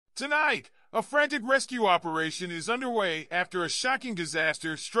Tonight, a frantic rescue operation is underway after a shocking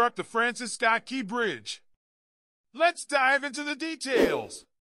disaster struck the Francis Scott Key Bridge. Let's dive into the details.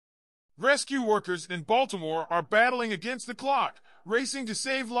 Rescue workers in Baltimore are battling against the clock, racing to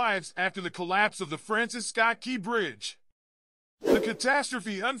save lives after the collapse of the Francis Scott Key Bridge. The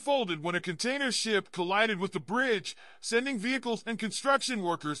catastrophe unfolded when a container ship collided with the bridge, sending vehicles and construction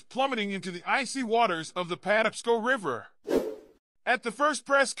workers plummeting into the icy waters of the Patapsco River. At the first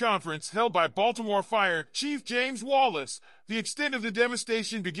press conference held by Baltimore Fire Chief James Wallace, the extent of the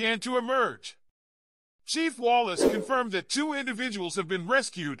devastation began to emerge. Chief Wallace confirmed that 2 individuals have been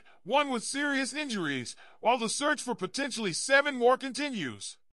rescued, one with serious injuries, while the search for potentially 7 more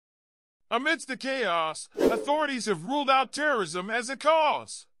continues. Amidst the chaos, authorities have ruled out terrorism as a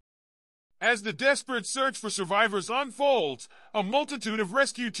cause. As the desperate search for survivors unfolds, a multitude of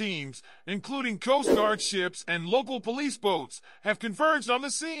rescue teams, including Coast Guard ships and local police boats, have converged on the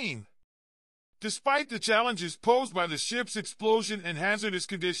scene. Despite the challenges posed by the ship's explosion and hazardous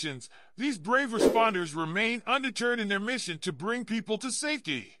conditions, these brave responders remain undeterred in their mission to bring people to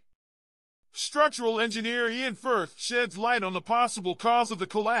safety. Structural engineer Ian Firth sheds light on the possible cause of the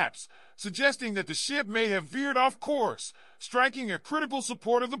collapse, suggesting that the ship may have veered off course, striking a critical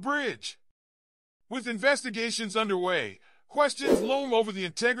support of the bridge. With investigations underway, questions loom over the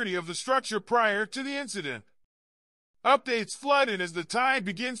integrity of the structure prior to the incident. Updates flood in as the tide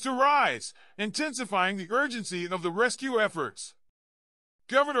begins to rise, intensifying the urgency of the rescue efforts.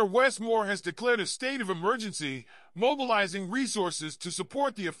 Governor Wes Moore has declared a state of emergency, mobilizing resources to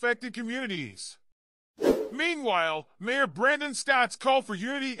support the affected communities. Meanwhile, Mayor Brandon Scott's call for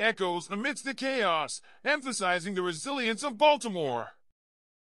unity echoes amidst the chaos, emphasizing the resilience of Baltimore.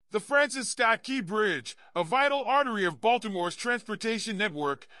 The Francis Scott Key Bridge, a vital artery of Baltimore's transportation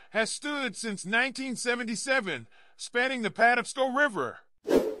network, has stood since 1977, spanning the Patapsco River.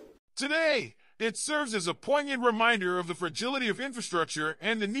 Today, it serves as a poignant reminder of the fragility of infrastructure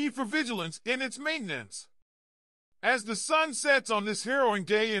and the need for vigilance in its maintenance. As the sun sets on this harrowing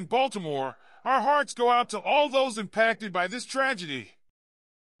day in Baltimore, our hearts go out to all those impacted by this tragedy.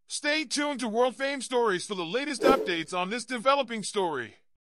 Stay tuned to World Fame Stories for the latest updates on this developing story.